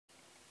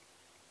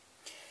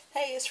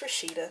Hey, it's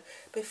Rashida.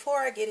 Before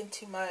I get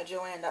into my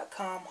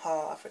Joann.com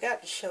haul, I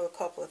forgot to show a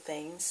couple of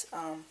things.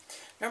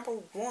 Number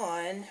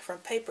one, from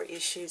Paper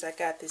Issues, I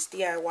got this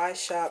DIY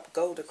shop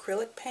gold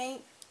acrylic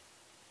paint.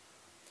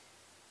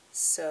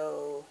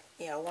 So,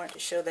 yeah, I wanted to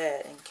show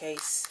that in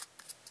case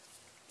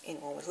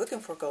anyone was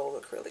looking for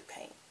gold acrylic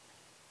paint.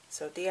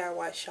 So,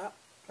 DIY shop,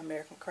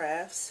 American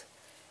Crafts,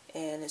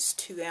 and it's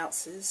 2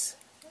 ounces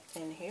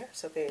in here,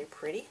 so very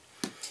pretty.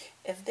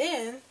 And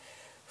then,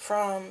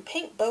 from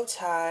Pink Bow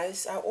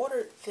Ties, I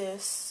ordered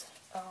this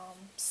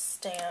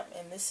stamp,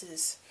 and this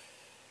is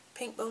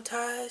Pink Bow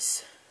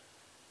Ties,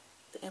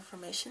 the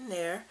information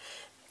there,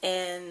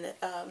 and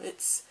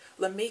it's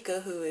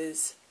Lamika, who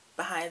is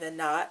behind the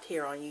knot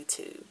here on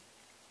YouTube,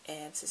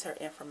 and this is her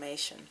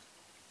information.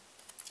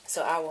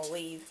 So I will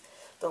leave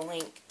the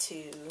link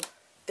to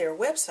their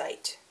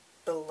website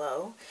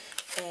below,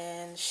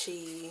 and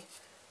she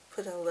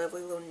put a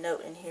lovely little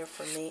note in here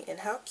for me. And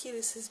how cute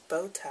is this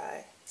bow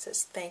tie? It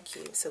says thank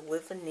you. It's a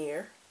wood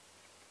veneer.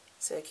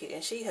 So cute.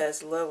 And she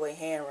has lovely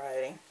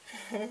handwriting.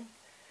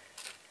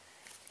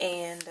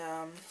 And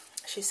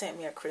she sent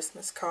me a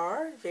Christmas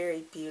card.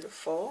 Very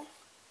beautiful.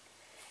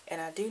 And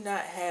I do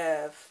not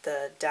have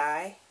the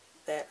die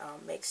that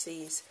makes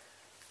these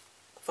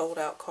fold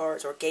out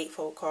cards or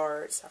gatefold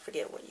cards. I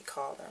forget what you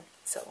call them.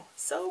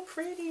 So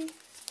pretty.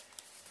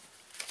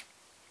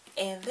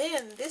 And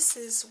then this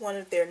is one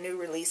of their new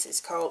releases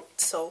called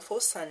Soulful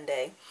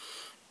Sunday.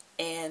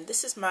 And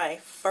this is my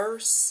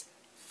first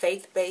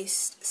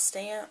faith-based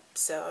stamp,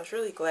 so I was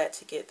really glad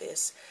to get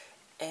this.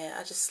 And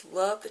I just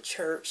love the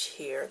church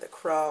here, the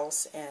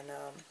cross, and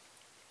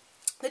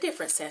the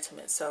different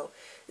sentiments. So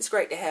it's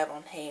great to have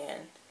on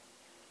hand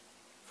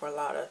for a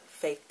lot of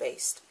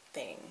faith-based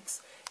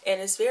things. And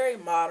it's very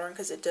modern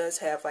because it does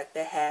have like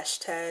the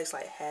hashtags,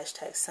 like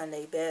hashtag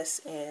Sunday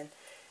Best and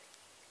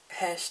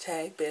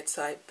hashtag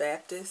Bedside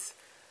Baptist.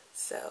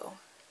 So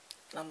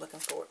I'm looking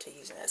forward to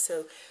using that.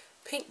 So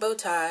Pink Bow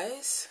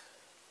Ties,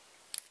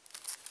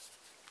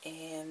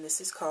 and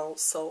this is called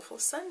Soulful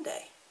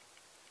Sunday.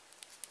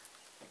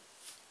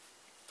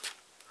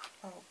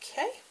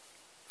 Okay,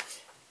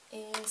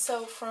 and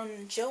so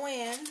from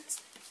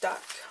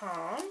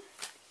Joann.com,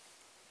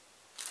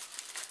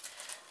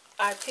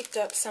 I picked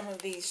up some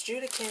of these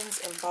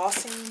Judikins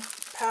embossing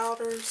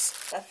powders.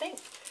 I think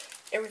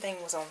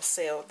everything was on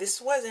sale.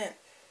 This wasn't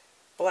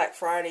Black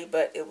Friday,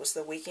 but it was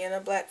the weekend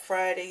of Black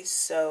Friday,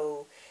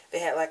 so they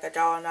had like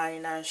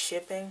 $1.99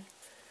 shipping.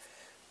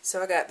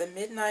 So I got the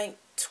Midnight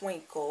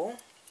Twinkle,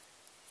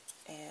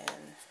 and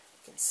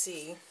you can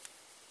see,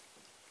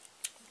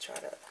 try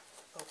to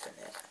open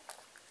it.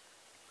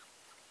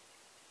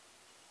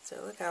 So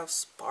look how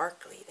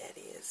sparkly that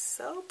is.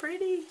 So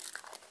pretty.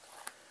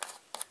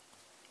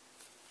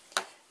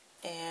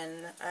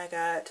 And I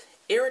got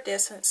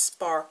Iridescent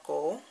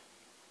Sparkle.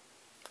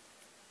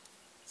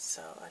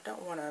 So I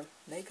don't want to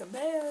make a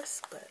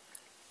mess, but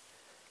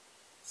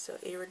so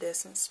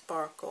Iridescent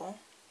Sparkle.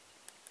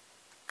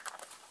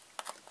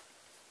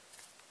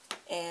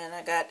 And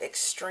I got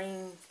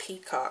Extreme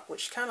Peacock,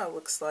 which kind of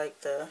looks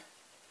like the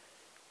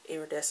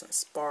Iridescent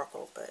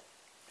Sparkle, but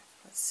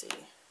let's see.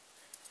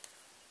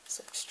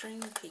 So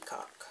Extreme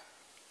Peacock.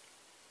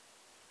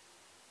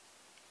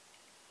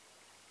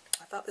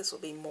 I thought this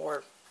would be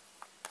more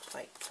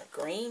like a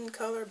green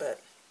color,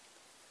 but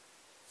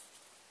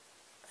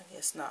I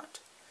guess not.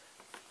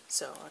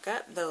 So I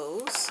got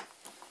those.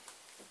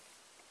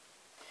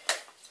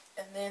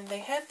 And then they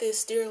had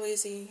this Dear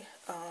Lizzie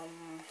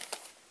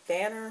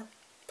banner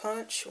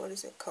punch. What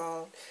is it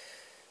called?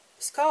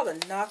 It's called a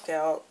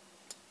knockout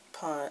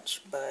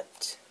punch,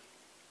 but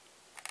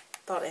I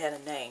thought it had a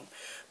name.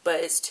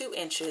 But it's 2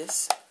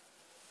 inches.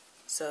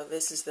 So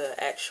this is the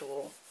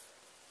actual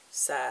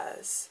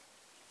size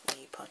when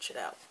you punch it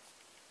out.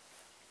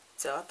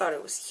 So I thought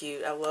it was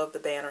cute. I love the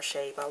banner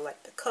shape. I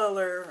like the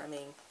color. I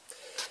mean,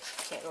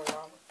 can't go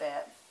wrong with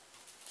that.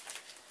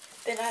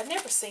 Then I've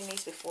never seen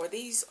these before.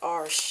 These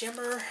are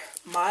shimmer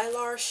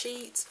mylar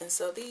sheets, and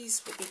so these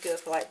would be good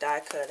for like die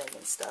cutting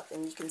and stuff.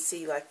 And you can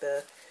see like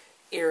the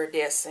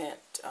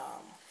iridescent,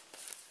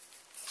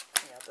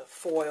 the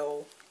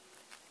foil.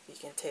 You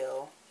can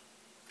tell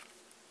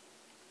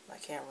my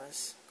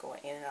camera's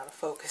going in and out of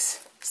focus.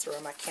 Just throw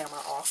my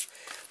camera off.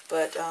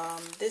 But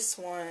this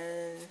one,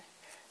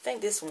 I think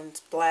this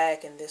one's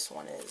black, and this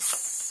one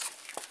is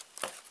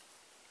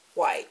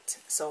white.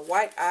 So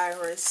white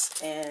iris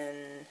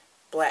and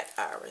black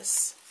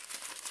iris.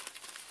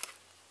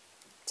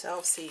 So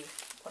I'll see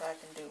what I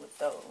can do with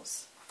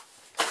those.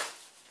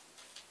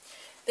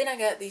 Then I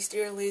got these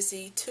Dear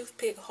Lizzie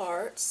toothpick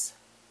hearts.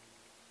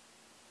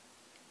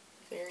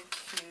 Very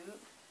cute.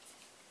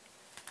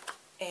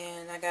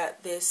 And I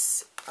got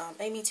this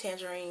Amy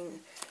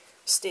Tangerine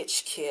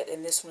stitch kit,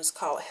 and this one's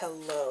called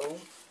Hello.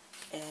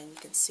 And you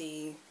can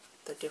see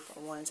the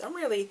different ones. I'm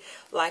really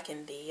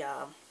liking the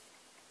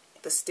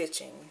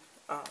stitching.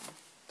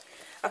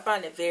 I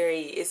find it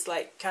it's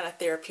like kind of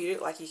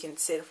therapeutic, like you can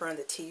sit in front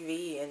of the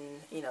TV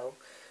and,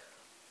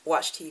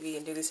 watch TV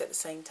and do this at the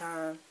same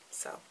time.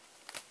 So,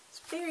 it's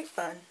very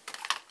fun.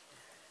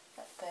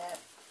 Like that.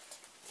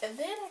 And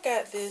then I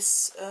got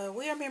this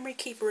We Are Memory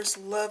Keepers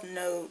Love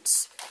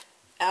Notes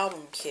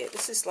album kit.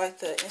 This is like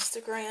the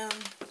Instagram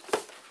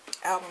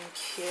album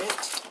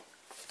kit.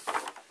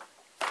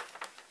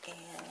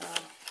 And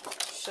I'll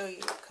show you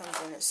what comes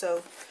in it.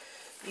 So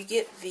you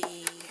get the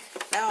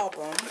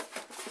album,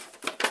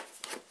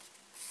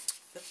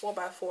 the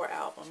 4x4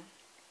 album.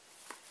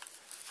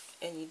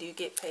 And you do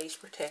get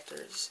page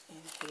protectors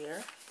in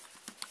here.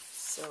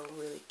 So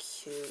really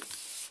cute.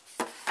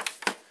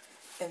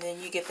 And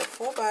then you get the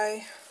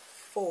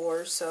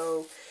 4x4,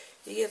 so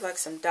you get like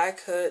some die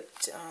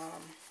cut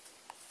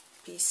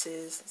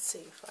pieces. Let's see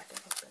if I can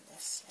open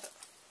this. Yep.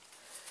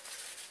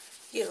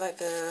 You get like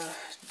the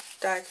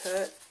die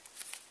cut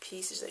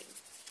pieces that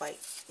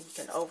like you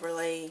can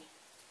overlay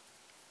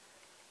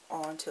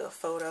onto a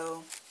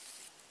photo.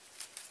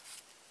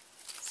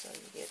 So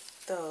you get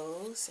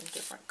those in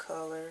different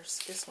colors.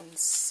 This one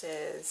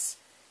says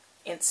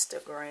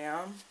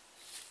Instagram.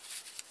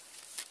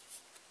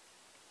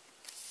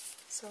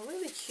 So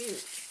really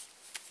cute.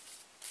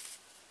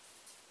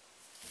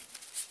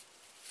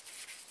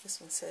 This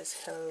one says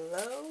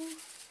hello.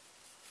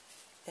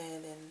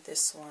 And then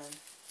this one.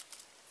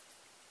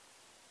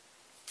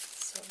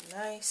 So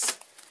nice.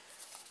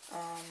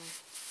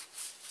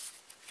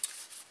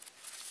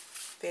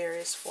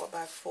 Various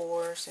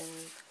 4x4s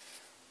and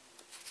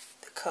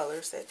the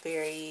colors that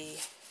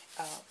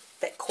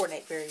that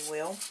coordinate very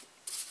well.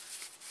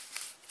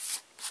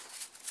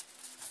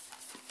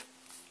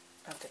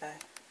 Oh, did I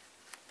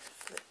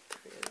flip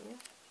through?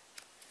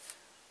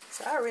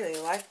 So I really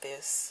like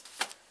this.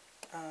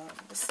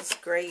 This is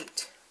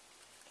great,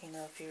 you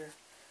know, if you're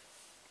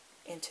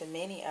into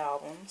mini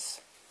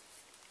albums.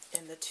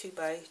 And the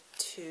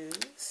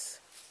 2x2s.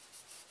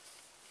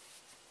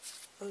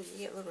 Oh, you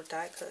get little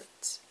die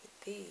cuts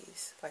with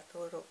these, like the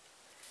little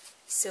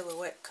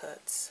silhouette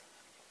cuts.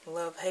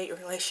 Love-hate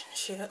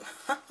relationship.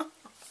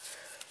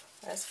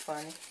 That's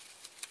funny.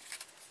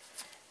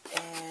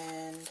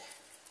 And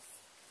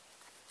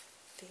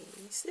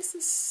these. This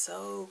is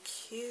so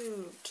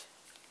cute.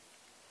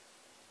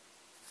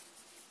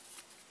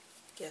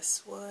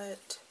 Guess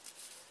what?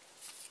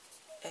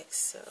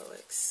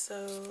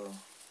 XOXO.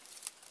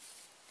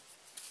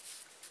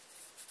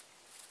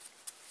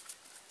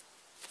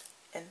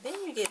 And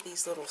then you get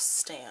these little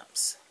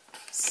stamps.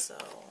 So,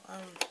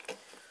 let's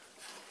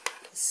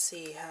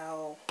see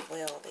how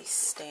well they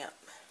stamp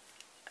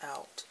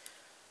out.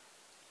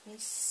 Let me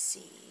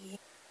see.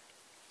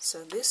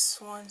 So this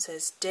one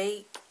says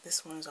date,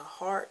 this one's a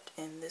heart,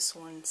 and this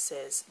one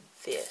says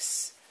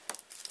this.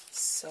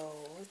 So,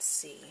 let's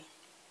see.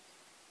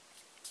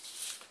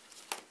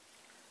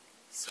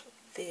 So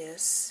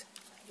this,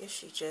 I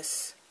guess you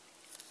just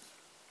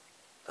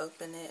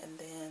open it and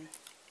then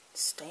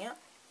stamp.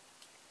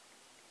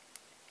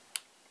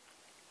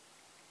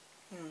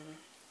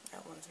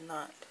 That one's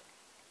not.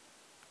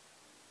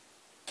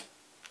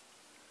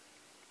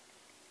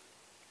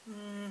 I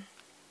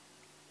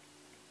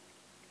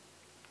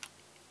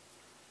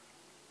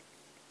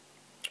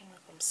don't know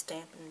if I'm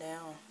stamping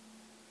down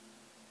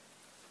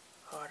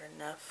hard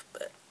enough,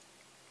 but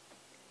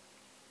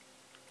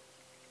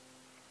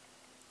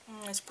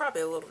it's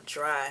probably a little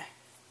dry.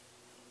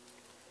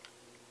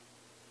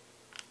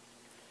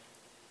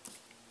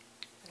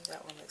 And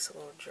that one looks a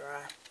little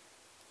dry.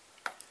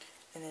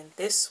 And then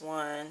this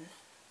one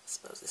is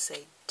supposed to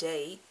say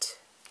date.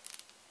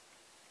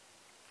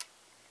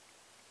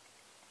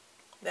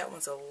 That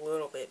one's a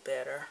little bit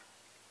better.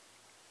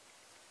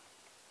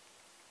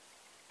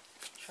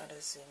 Try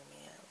to zoom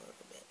in a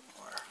little bit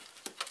more.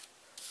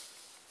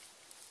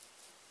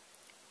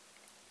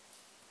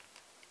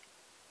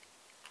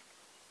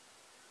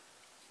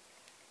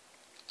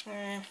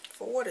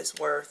 For what it's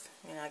worth,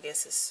 you know, I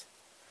guess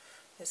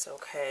it's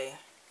okay.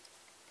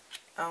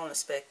 I don't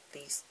expect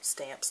these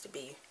stamps to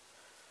be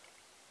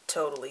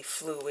totally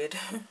fluid.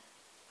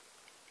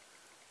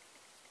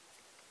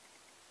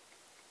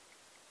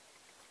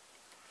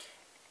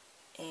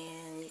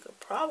 And you could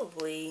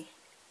probably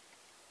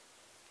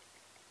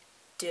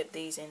dip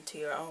these into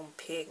your own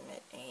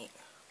pigment ink.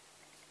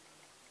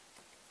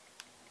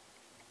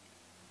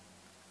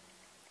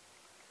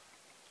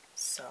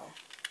 So,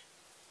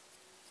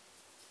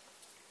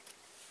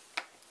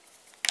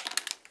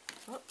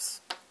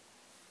 oops.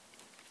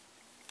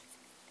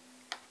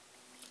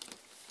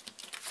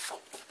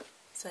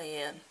 So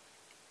yeah,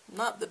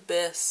 not the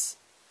best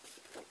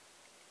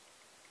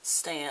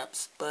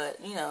stamps, but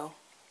you know,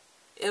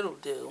 it'll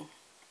do.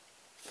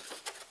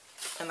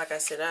 And like I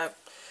said, I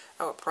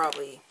would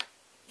probably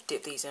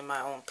dip these in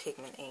my own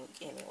pigment ink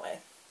anyway.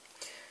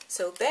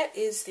 So that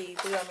is the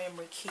We Are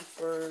Memory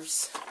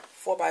Keepers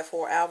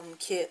 4x4 album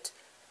kit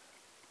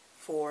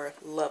for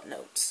Love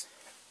Notes.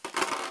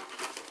 I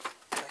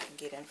can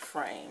get in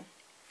frame.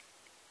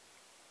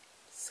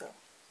 So,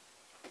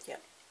 yeah.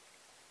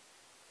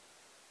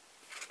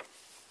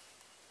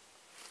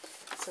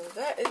 So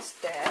that is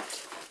that.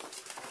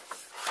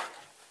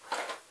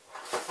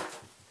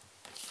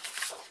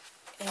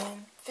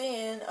 And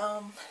then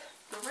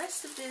the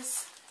rest of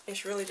this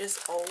is really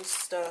just old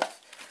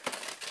stuff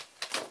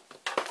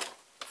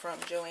from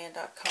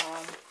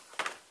Joann.com.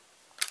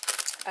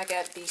 I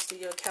got these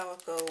Studio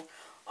Calico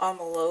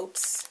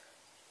envelopes,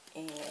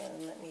 and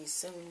let me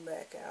zoom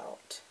back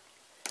out.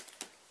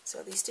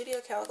 So these Studio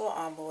Calico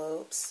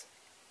envelopes,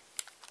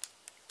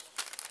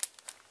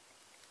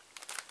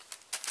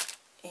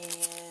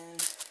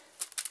 and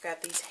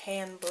got these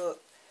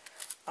handbook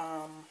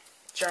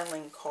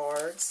journaling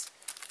cards.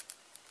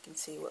 You can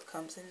see what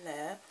comes in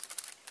that.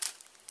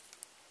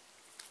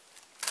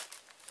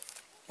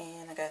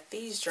 And I got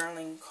these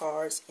journaling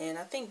cards, and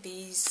I think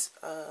these,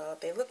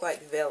 they look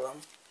like vellum,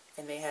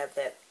 and they have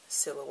that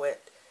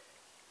silhouette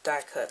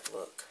die cut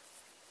look.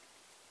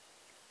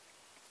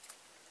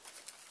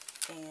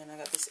 And I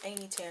got this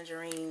Amy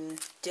Tangerine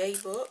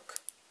Daybook.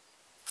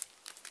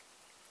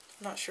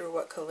 I'm not sure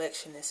what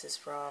collection this is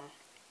from.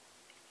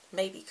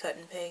 Maybe Cut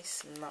and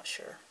Paste, I'm not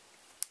sure.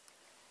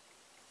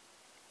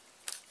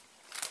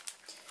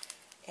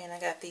 And I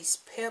got these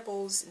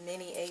Pebbles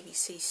Mini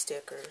ABC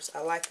stickers.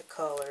 I like the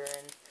color,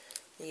 and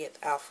you get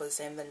the alphas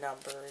and the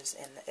numbers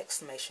and the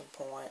exclamation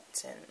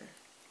points and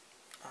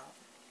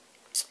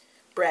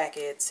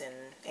brackets and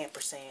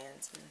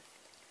ampersands and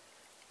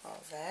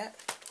all that.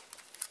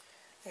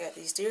 I got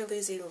these Dear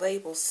Lizzie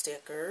label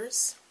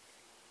stickers.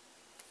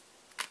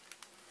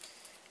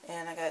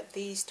 And I got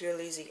these Dear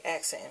Lizzie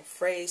accent and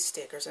phrase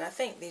stickers. And I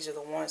think these are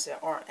the ones that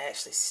aren't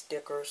actually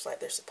stickers,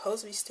 like they're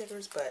supposed to be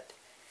stickers, but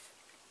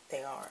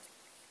they aren't.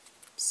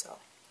 So,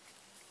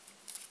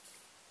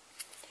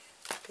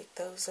 pick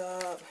those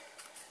up.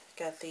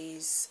 Got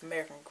these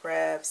American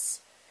Crafts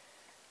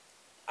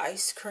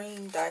ice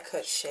cream die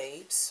cut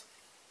shapes.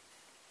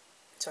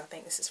 So I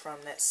think this is from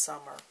that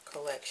summer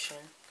collection.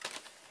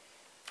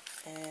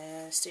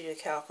 And Studio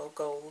Calico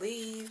Gold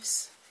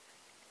Leaves.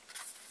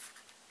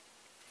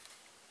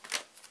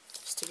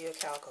 Studio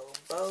Calico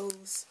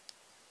bows.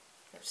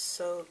 They're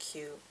so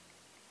cute.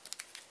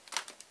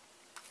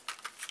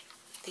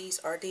 These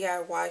are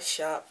DIY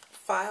Shop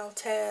file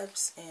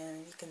tabs,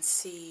 and you can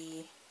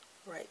see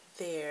right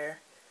there,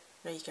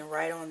 you can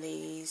write on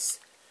these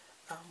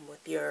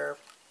with your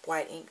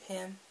white ink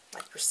pen,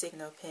 like your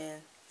Signo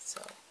pen.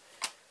 So,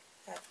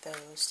 got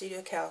those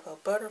Studio Calico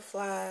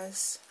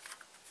butterflies,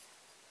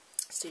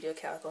 Studio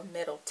Calico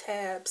metal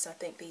tabs. I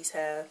think these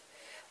have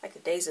like the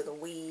days of the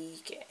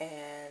week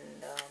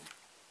and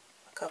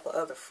a couple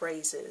other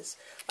phrases,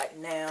 like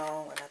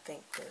now, and I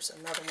think there's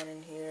another one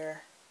in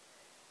here.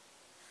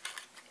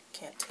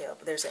 Can't tell,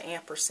 but there's an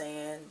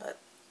ampersand, but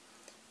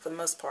for the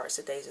most part it's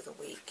the days of the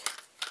week.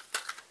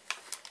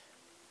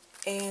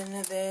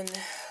 And then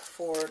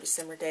for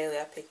December Daily,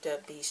 I picked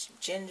up these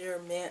Ginger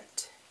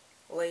Mint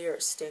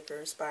layered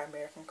stickers by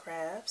American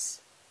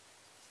Crafts.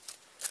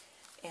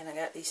 And I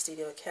got these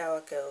Studio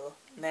Calico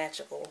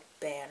magical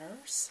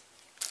banners.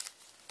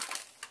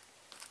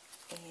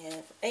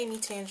 And from Amy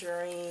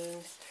Tangerine,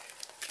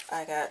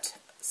 I got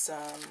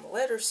some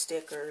letter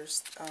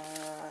stickers.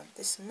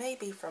 This may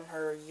be from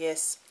her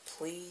Yes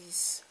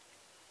Please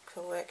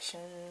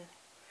collection.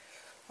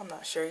 I'm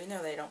not sure. You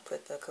know they don't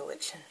put the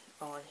collection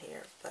on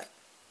here, but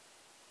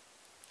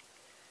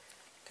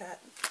got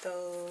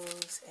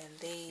those and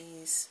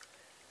these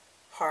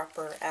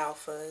Harper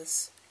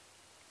Alphas.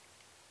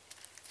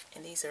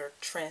 And these are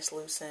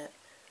translucent,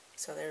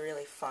 so they're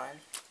really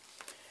fun.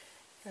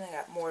 And I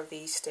got more of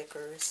these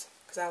stickers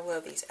because I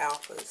love these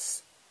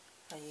Alphas.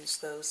 I use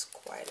those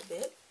quite a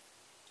bit.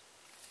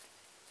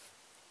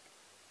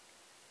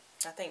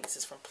 I think this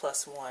is from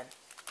Plus One.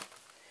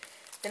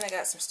 Then I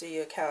got some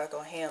Studio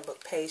Calico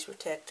handbook page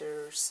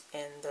protectors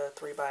in the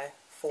 3x4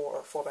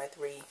 or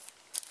 4x3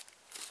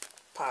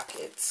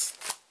 pockets.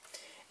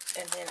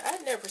 And then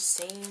I'd never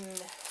seen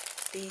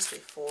these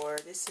before.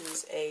 This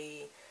is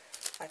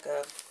like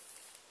a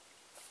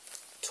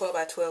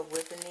 12x12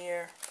 wood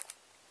veneer,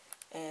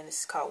 and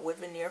it's called Wood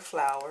Veneer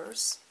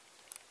Flowers.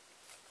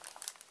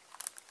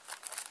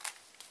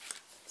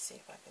 Let's see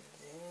if I can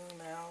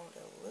zoom out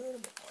a little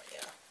bit more.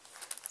 Yeah.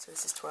 So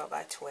this is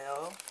 12x12.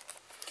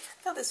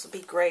 I thought this would be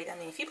great. I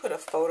mean, if you put a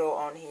photo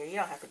on here, you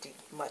don't have to do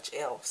much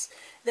else.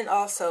 Then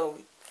also,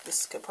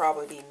 this could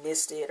probably be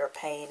misted or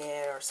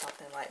painted or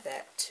something like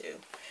that too.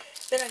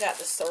 Then I got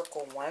the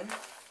circle one.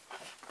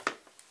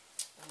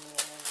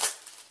 And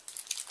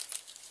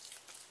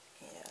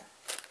yeah,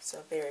 so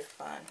very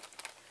fun.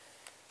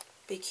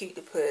 Be cute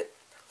to put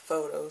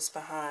photos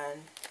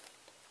behind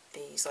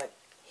these, like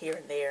here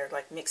and there,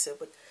 like mix it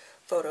with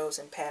photos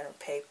and pattern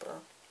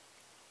paper.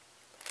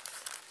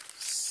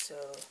 So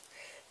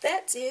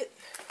that's it.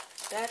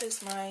 That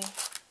is my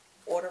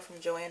order from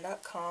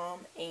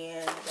Joann.com,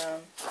 and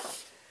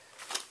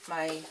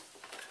my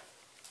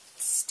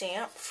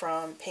stamp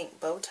from Pink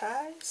Bow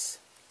Ties,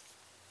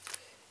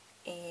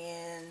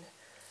 and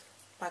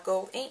my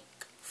gold ink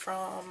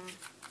from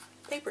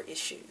Paper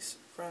Issues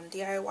from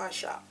DIY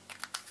Shop.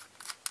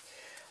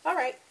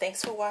 Alright,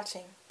 thanks for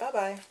watching.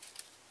 Bye-bye.